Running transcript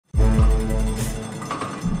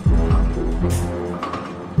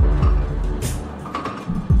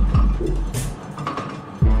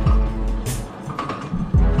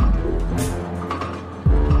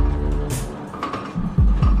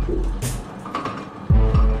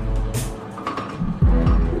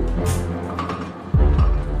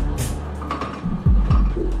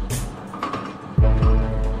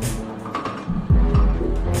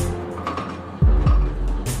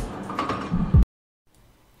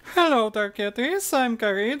Hello there, kitties. I'm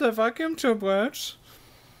Gary, the vacuum tube witch,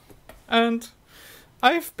 and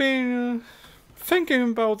I've been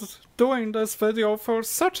thinking about doing this video for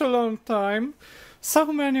such a long time.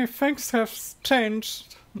 So many things have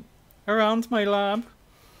changed around my lab.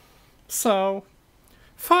 So,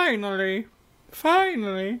 finally,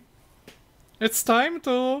 it's time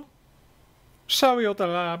to show you the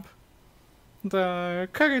lab. The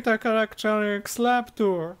Keritech Electronics lab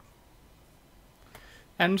tour.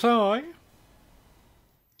 Enjoy!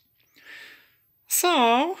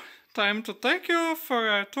 So, time to take you for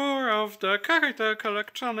a tour of the Keritech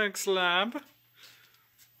Electronics lab.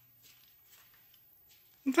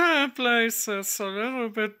 The place is a little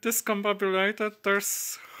bit discombobulated.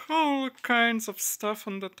 There's all kinds of stuff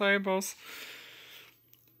on the tables.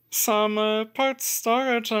 Some parts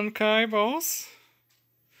storage and cables.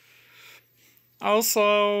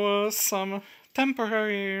 Also some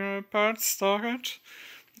temporary parts storage.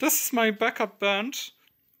 This is my backup bench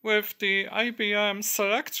with the IBM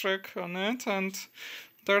Selectric on it, and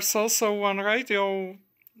there's also one radio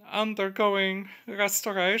undergoing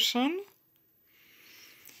restoration.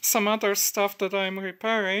 Some other stuff that I'm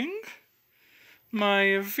repairing.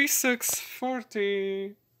 My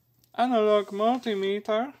V640 analog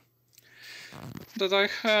multimeter that I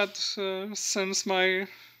had since my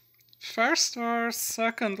first or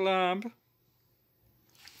second lab.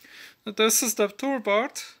 This is the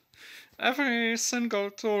toolboard. Every single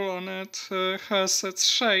tool on it has its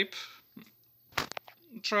shape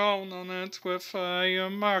drawn on it with a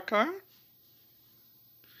marker.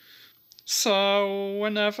 So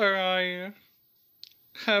whenever I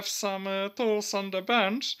have some tools on the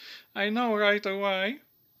bench, I know right away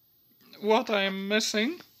what I'm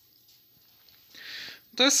missing.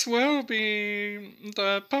 This will be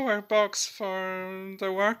the power box for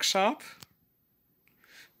the workshop,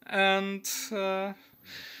 and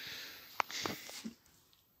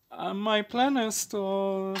my plan is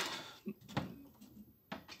to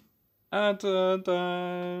add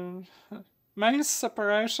the mains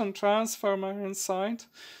separation transformer inside,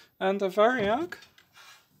 and a variac,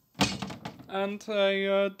 and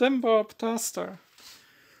a dim bulb tester.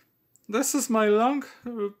 This is my long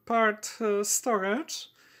part storage.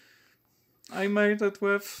 I made it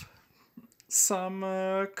with some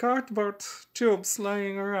cardboard tubes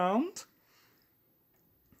laying around,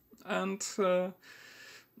 and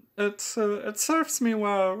it serves me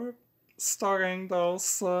well storing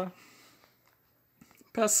those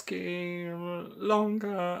pesky long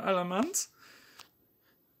elements.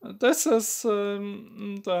 This is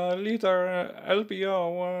the Leader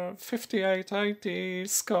LBO 5880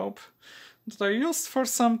 scope that I used for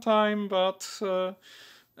some time, but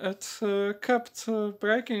it kept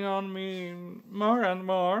breaking on me more and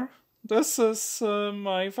more. This is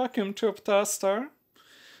my vacuum tube tester.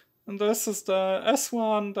 And this is the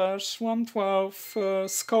S1-112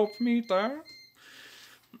 scope meter,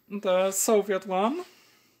 the Soviet one.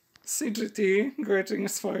 CGT,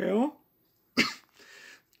 greetings for you.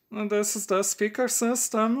 And this is the speaker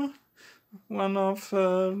system, one of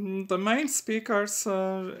the main speakers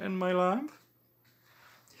in my lab.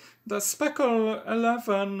 The Speckle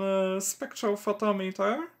 11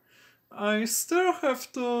 spectrophotometer. I still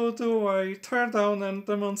have to do a teardown and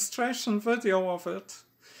demonstration video of it.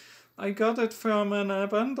 I got it from an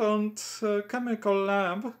abandoned chemical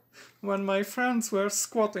lab when my friends were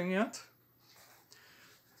squatting it.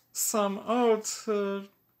 Some old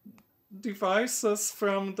devices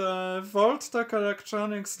from the Vault-Tec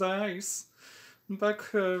Electronics days,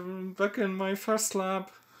 back in my first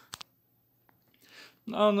lab.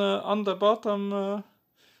 On the bottom,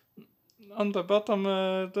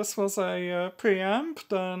 this was a preamp,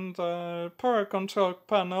 then the power control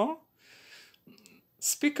panel,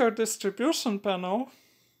 speaker distribution panel.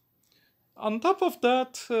 On top of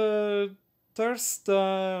that, there's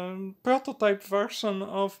the prototype version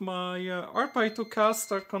of my ARP2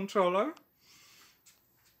 caster controller.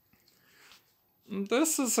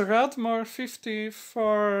 This is Radmor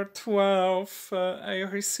 5412, a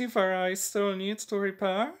receiver I still need to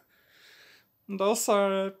repair. Those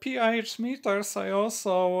are pH meters I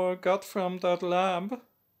also got from that lab.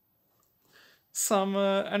 Some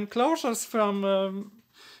enclosures from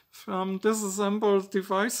disassembled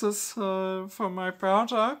devices for my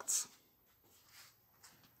projects.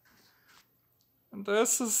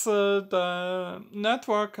 This is the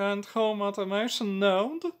network and home automation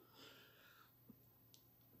node.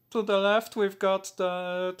 To the left we've got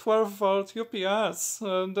the 12 volt UPS.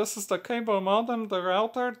 This is the cable modem, the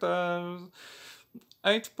router, the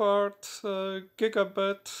 8-port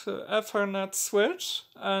gigabit Ethernet switch,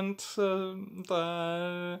 and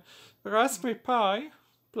the Raspberry Pi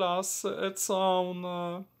plus its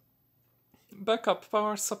own backup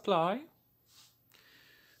power supply.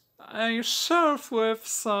 A shelf with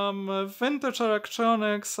some vintage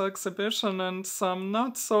electronics exhibition and some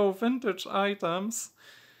not so vintage items.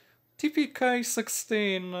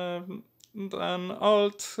 TPK-16, an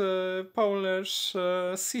old Polish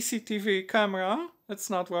CCTV camera. It's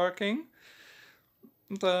not working.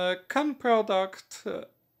 The Can product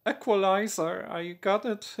equalizer. I got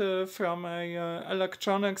it from a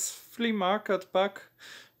electronics flea market back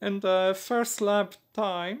in the first lab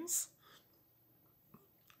times.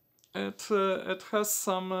 It has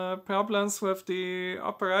some problems with the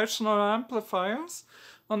operational amplifiers.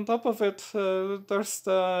 On top of it, there's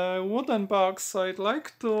the wooden box. I'd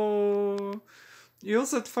like to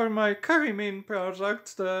use it for my Kerimine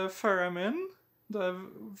project, the Theremin, the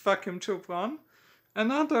vacuum tube one.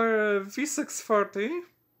 Another V640,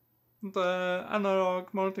 the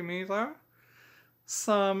analog multimeter.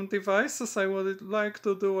 Some devices I would like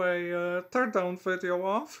to do a teardown video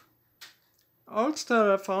of. Old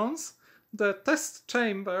telephones, the test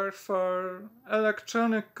chamber for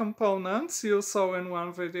electronic components you saw in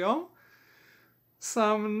one video,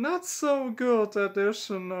 some not so good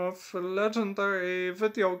edition of legendary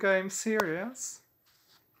video game series.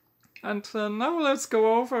 And now let's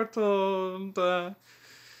go over to the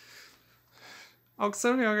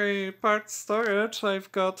auxiliary part storage. I've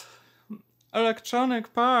got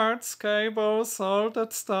electronic parts, cables, all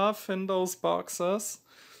that stuff in those boxes.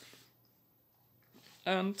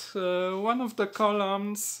 And one of the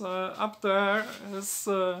columns up there is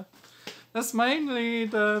mainly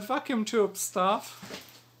the vacuum tube stuff.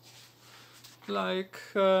 Like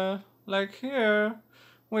here,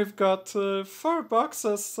 we've got 4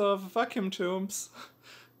 boxes of vacuum tubes.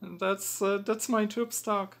 That's my tube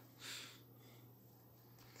stock.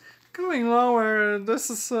 Going lower, this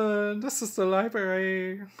is the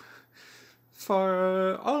library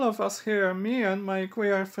for all of us here, me and my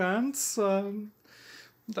queer friends.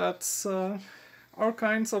 That's all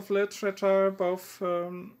kinds of literature, both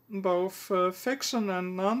fiction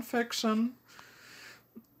and non-fiction.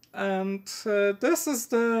 And this is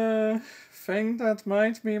the thing that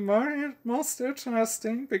might be most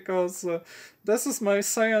interesting, because this is my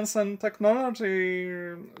science and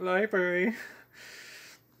technology library.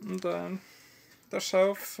 The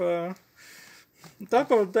shelf,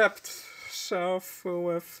 double depth shelf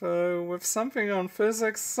with something on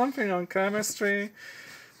physics, something on chemistry.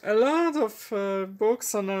 A lot of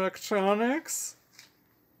books on electronics,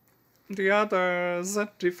 the other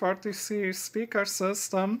ZG40C speaker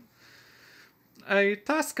system, a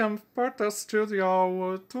Tascam Porta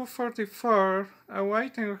Studio 244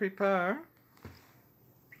 awaiting repair,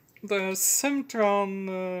 the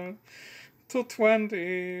Simtron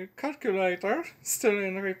 220 calculator still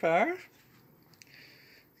in repair,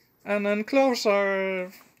 an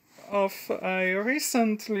enclosure of a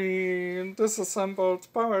recently disassembled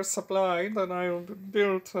power supply that I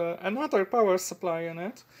built another power supply in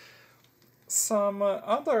it, some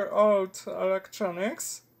other old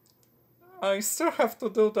electronics. I still have to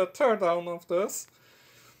do the teardown of this,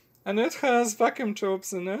 and it has vacuum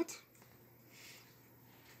tubes in it,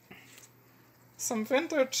 some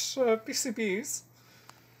vintage PCBs.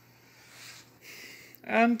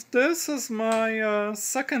 And this is my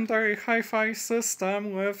secondary hi-fi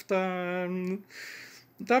system with the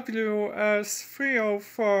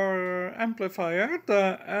WS304 amplifier,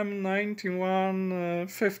 the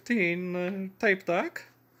M9115 tape deck,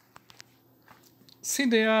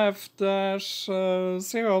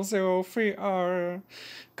 CDF-003R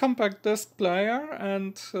compact disc player,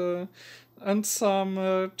 and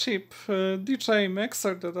some cheap DJ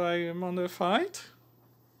mixer that I modified.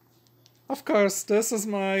 Of course, this is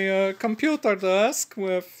my computer desk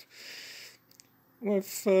with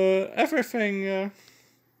everything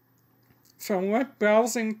from web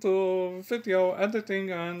browsing to video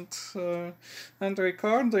editing and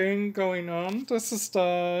recording going on. This is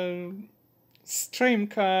the stream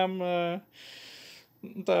cam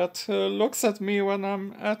that looks at me when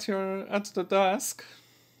I'm at the desk.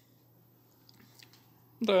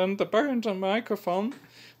 Then the Behringer microphone,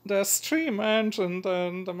 the stream engine,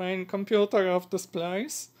 the main computer of this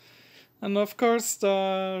place, and of course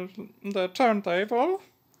the turntable,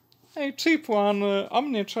 a cheap one,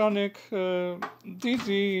 Omnitronic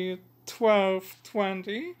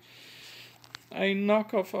DD1220, a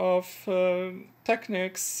knockoff of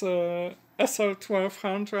Technics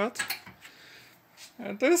SL1200.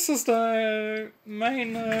 This is the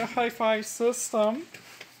main hi-fi system.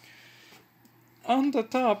 On the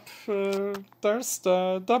top, there's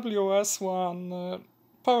the WS1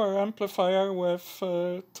 power amplifier with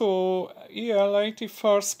 2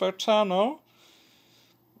 EL84s per channel.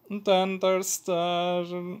 Then there's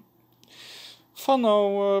the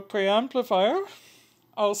phono preamplifier,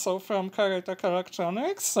 also from Keritech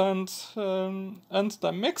Electronics, and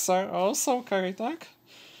the mixer, also Keritech.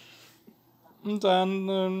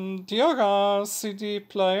 Then Diora CD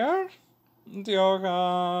player,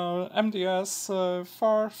 Diora MDS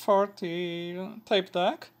 440 tape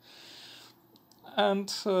deck, and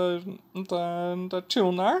the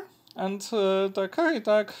tuner, and the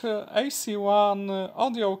Keritech AC1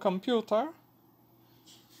 audio computer,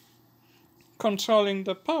 controlling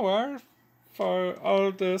the power for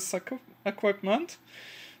all this equipment,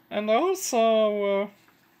 and also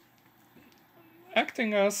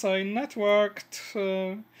acting as a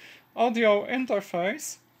networked audio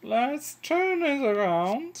interface. Let's turn it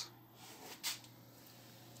around.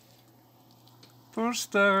 Push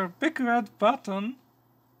the big red button,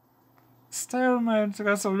 stalemate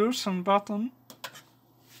resolution button.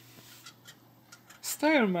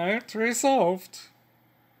 Stalemate resolved.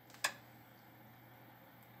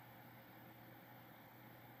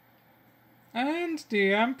 And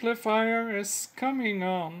the amplifier is coming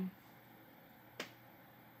on.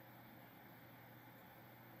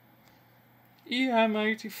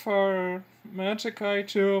 EM84 Magic Eye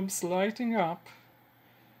tubes lighting up.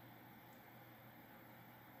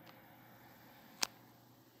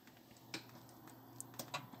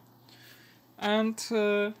 And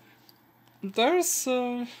there's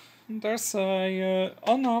a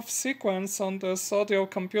on-off sequence on this audio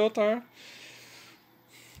computer.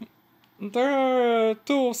 There are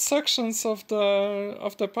two sections of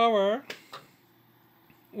the power.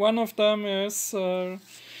 One of them is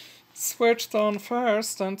switched on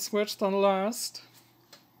first and switched on last.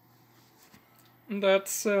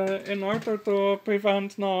 That's in order to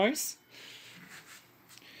prevent noise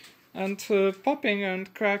and popping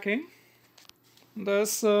and cracking.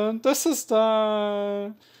 This is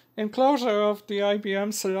the enclosure of the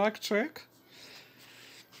IBM's electric.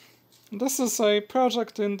 This is a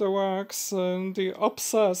project in the works, the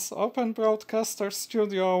OBSES, Open Broadcaster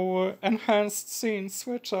Studio Enhanced Scene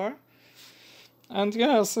Switcher. And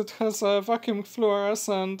yes, it has a vacuum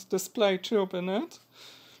fluorescent display tube in it.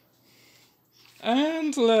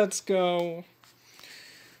 And let's go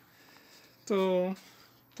to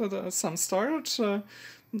some storage.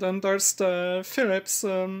 Then there's the Philips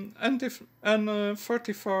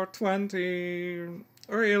N4420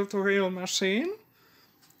 reel-to-reel machine.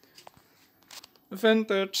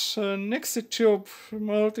 Vintage Nixie tube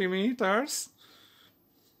multimeters.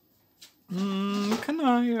 Can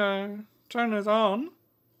I turn it on?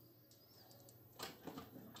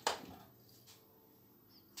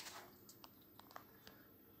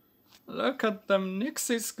 Look at them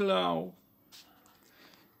Nixies glow.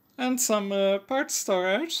 And some part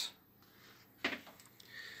storage.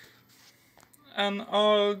 An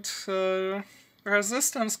old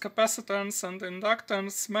resistance, capacitance and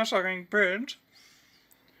inductance measuring bridge.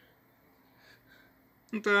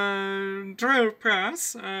 The drill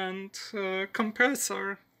press and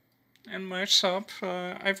compressor in my shop.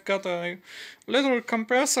 I've got a little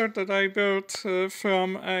compressor that I built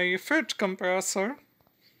from a fridge compressor.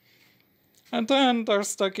 And then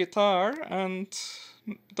there's the guitar and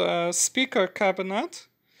the speaker cabinet.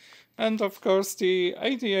 And of course the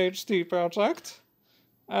ADHD project.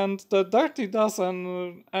 And the Dirty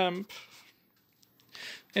Dozen amp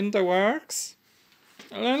in the works.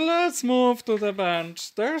 Let's move to the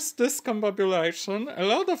bench. There's discombobulation, a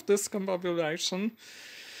lot of discombobulation.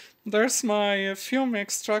 There's my fume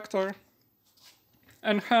extractor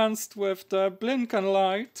enhanced with the blinken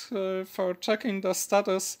light for checking the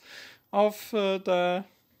status of the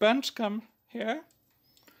bench cam here.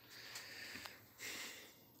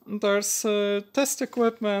 There's test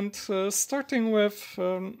equipment starting with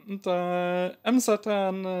the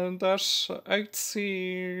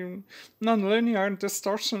MZN-8C nonlinear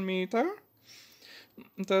distortion meter,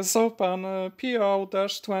 the Zopan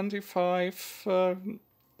PO-25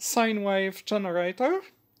 sine wave generator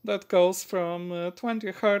that goes from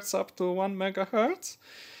 20 Hz up to 1 MHz,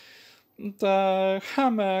 the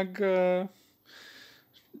HAMEG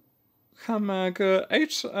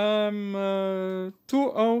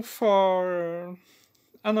HM204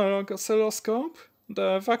 analog oscilloscope,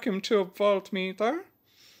 the vacuum tube voltmeter,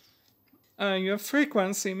 a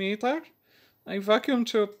frequency meter, a vacuum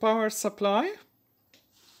tube power supply.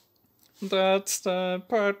 That's the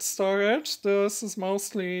part storage. This is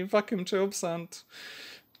mostly vacuum tubes and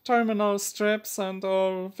terminal strips and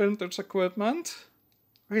all vintage equipment.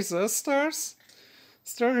 Resistors,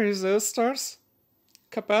 still resistors,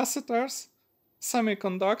 capacitors,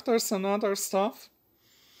 semiconductors and other stuff.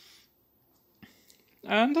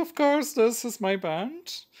 And of course, this is my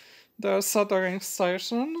bench, the soldering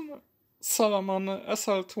station, Solomon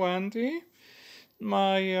SL20,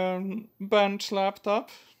 my bench laptop.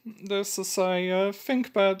 This is a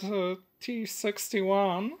ThinkPad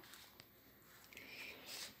T61.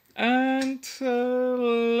 And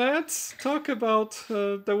let's talk about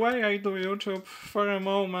the way I do YouTube for a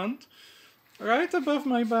moment. Right above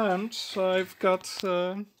my bench, I've got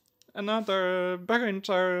another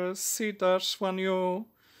Behringer C-1U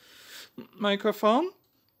microphone.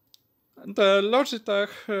 The Logitech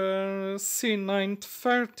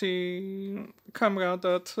C930 camera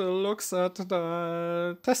that looks at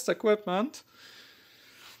the test equipment.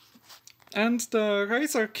 And the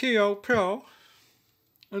Razer Kiyo Pro.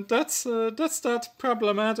 That's that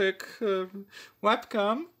problematic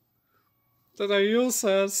webcam that I use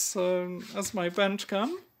as my bench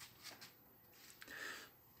cam.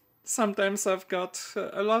 Sometimes I've got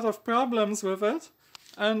a lot of problems with it,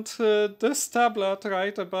 and this tablet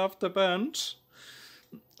right above the bench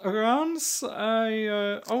runs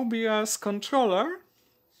a OBS controller,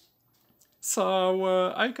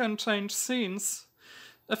 so I can change scenes.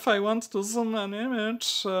 If I want to zoom an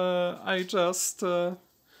image, I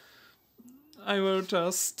will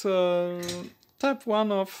just tap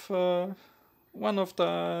one of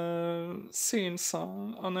the scenes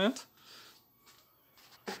on it.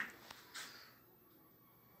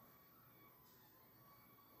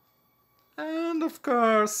 And of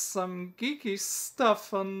course, some geeky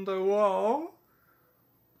stuff on the wall.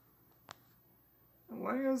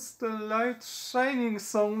 Why is the light shining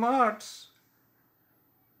so much?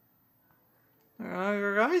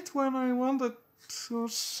 Right when I wanted to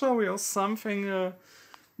show you something,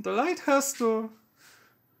 the light has to...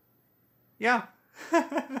 Yeah,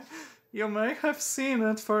 you may have seen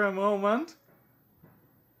it for a moment.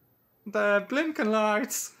 The blinking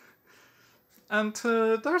lights. And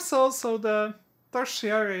there's also the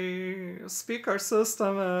tertiary speaker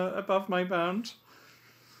system above my bench.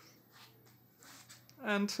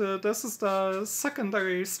 And this is the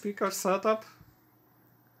secondary speaker setup.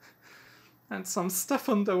 And some stuff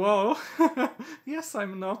on the wall. Yes,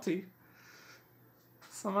 I'm naughty.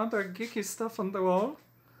 Some other geeky stuff on the wall.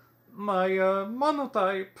 My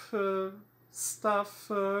monotype stuff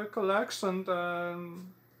collection, the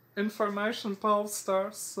information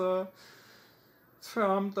posters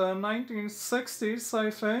from the 1960s,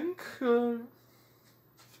 I think.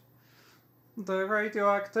 The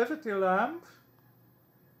radioactivity lamp.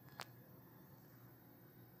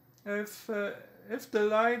 If the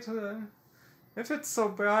light... if it's so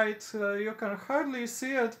bright, you can hardly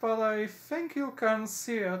see it, but I think you can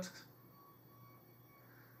see it.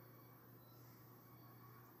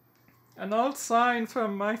 An old sign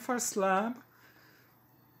from my first lab,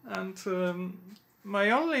 and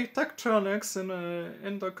my only Tektronix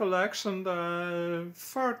in the collection, the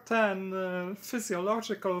 410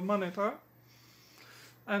 physiological monitor,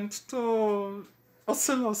 and two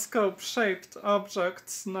oscilloscope-shaped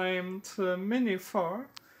objects named Mini 4.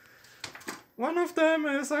 One of them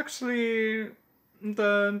is actually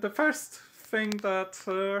the first thing that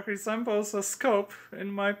resembles a scope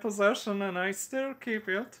in my possession, and I still keep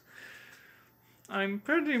it. I'm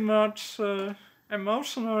pretty much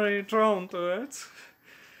emotionally drawn to it.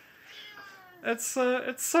 It's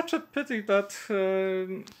such a pity that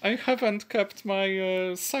I haven't kept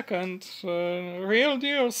my second real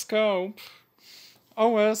deal scope,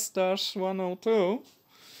 OS-102.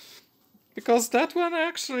 Because that one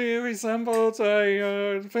actually resembled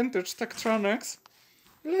a vintage Tektronix.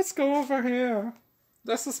 Let's go over here.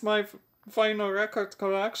 This is my vinyl record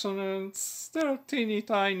collection, and it's still teeny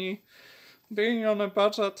tiny. Being on a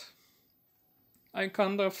budget, I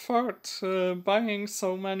can't afford buying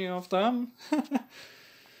so many of them.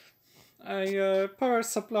 A power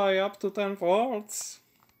supply up to 10 volts.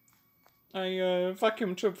 A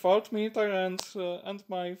vacuum tube voltmeter and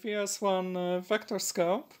my VS1 vector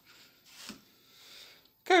scope.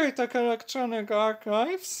 Keritech electronic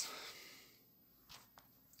archives,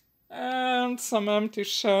 and some empty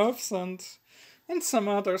shelves and some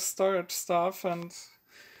other storage stuff and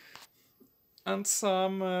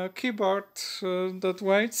some keyboard that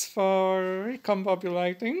waits for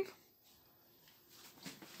recombobulating.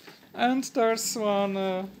 And there's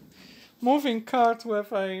one moving cart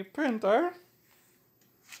with a printer.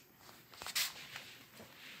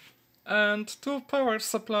 And two power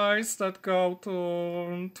supplies that go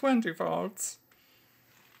to 20 volts.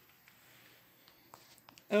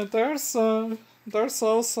 There's also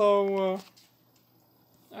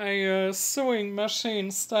a sewing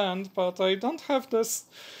machine stand, but I don't have this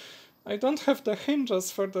I don't have the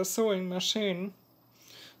hinges for the sewing machine,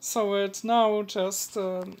 so it now just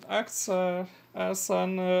acts as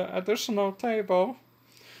an additional table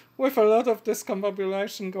with a lot of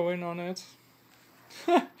discombobulation going on it.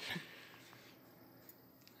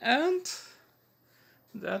 And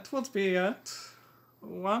that would be it.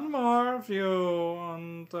 One more view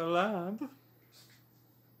on the lab.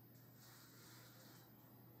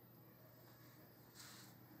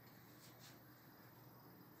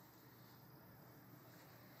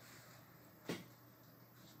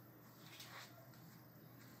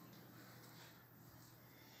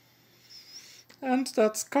 And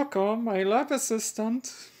that's Coco, my lab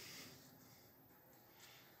assistant.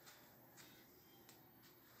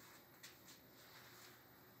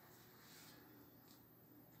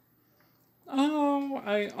 Oh,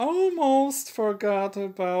 I almost forgot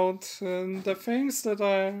about the things that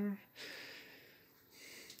are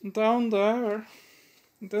down there.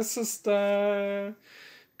 This is the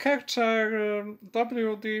Keritech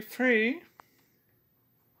WD3,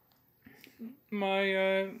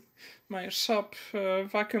 my shop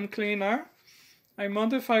vacuum cleaner. I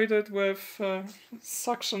modified it with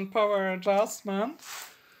suction power adjustment.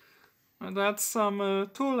 And that's some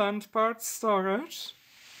tool and parts storage.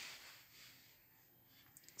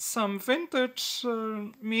 Some vintage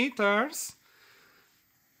meters.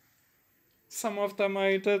 Some of them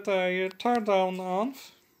I did a teardown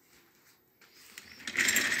of.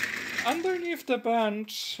 Underneath the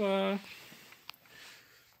bench,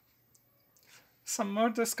 some more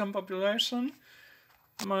discombobulation.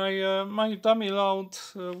 My dummy load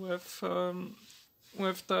with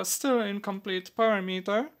the still incomplete power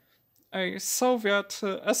meter, a Soviet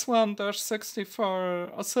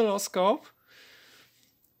S1-64 oscilloscope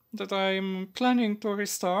that I'm planning to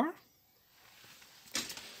restore.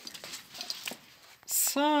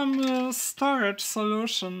 Some storage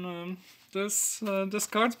solution. This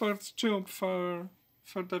cardboard tube for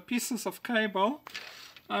the pieces of cable,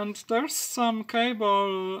 and there's some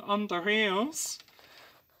cable on the rails,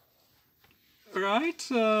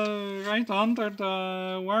 right under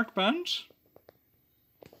the workbench.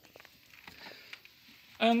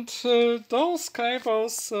 And those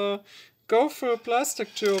cables go through a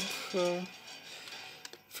plastic tube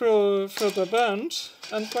through the bench,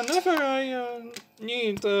 and whenever I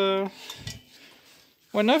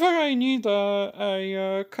need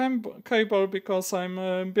a cable because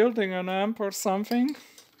I'm building an amp or something,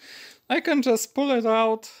 I can just pull it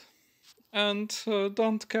out and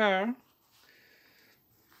don't care.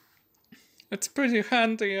 It's pretty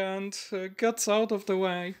handy and gets out of the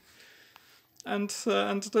way. And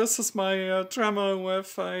this is my Dremel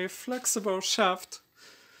with a flexible shaft.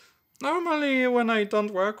 Normally when I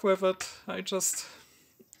don't work with it, I just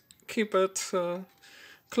keep it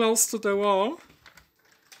close to the wall.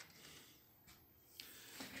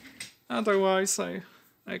 Otherwise I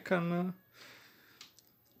can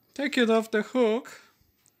take it off the hook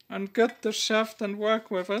and get the shaft and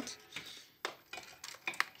work with it.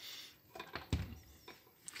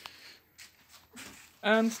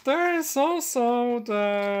 And there is also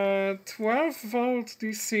the 12 volt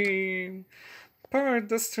DC power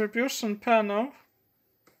distribution panel.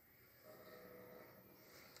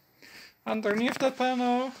 Underneath the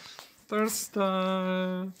panel there's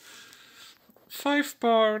the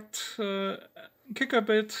 5-port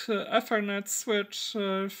gigabit Ethernet switch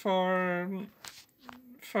for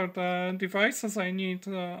the devices I need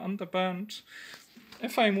on the bench.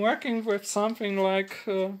 If I'm working with something like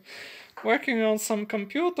working on some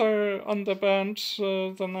computer on the bench,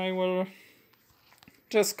 then I will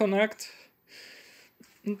just connect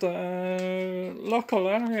the local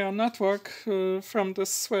area network from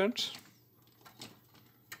this switch.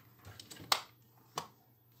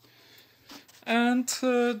 And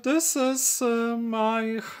this is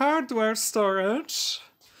my hardware storage.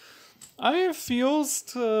 I have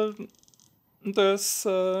used this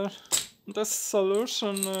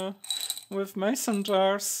solution with mason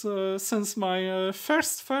jars since my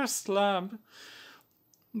first lab.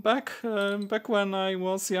 Back when I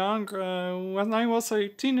was young, when I was a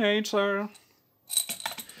teenager,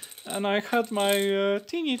 and I had my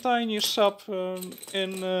teeny tiny shop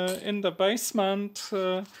in the basement,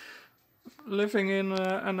 living in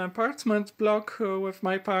an apartment block with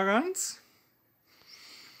my parents.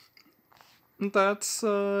 That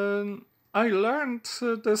I learned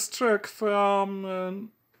this trick from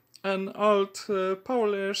an old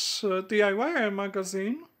Polish DIY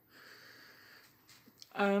magazine,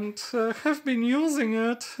 and have been using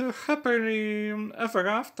it happily ever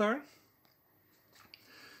after.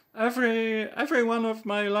 Every one of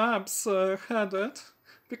my labs had it,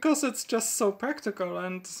 because it's just so practical.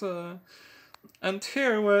 And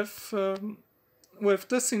here with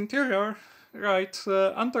this interior right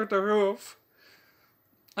under the roof,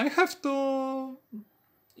 I have to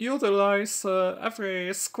utilize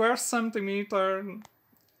every square centimeter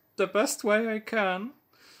the best way I can,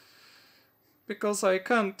 because I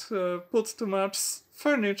can't put too much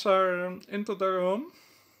furniture into the room.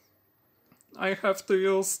 I have to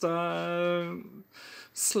use the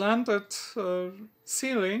slanted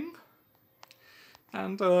ceiling,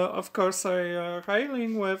 and of course a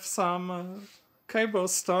railing with some cable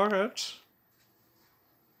storage.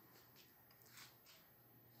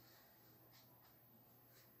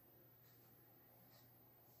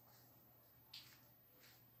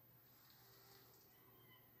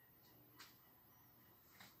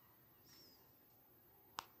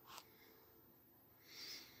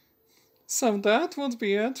 So that would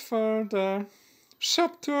be it for the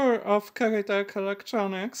shop tour of Keritech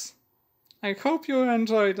Electronics. I hope you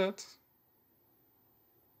enjoyed it.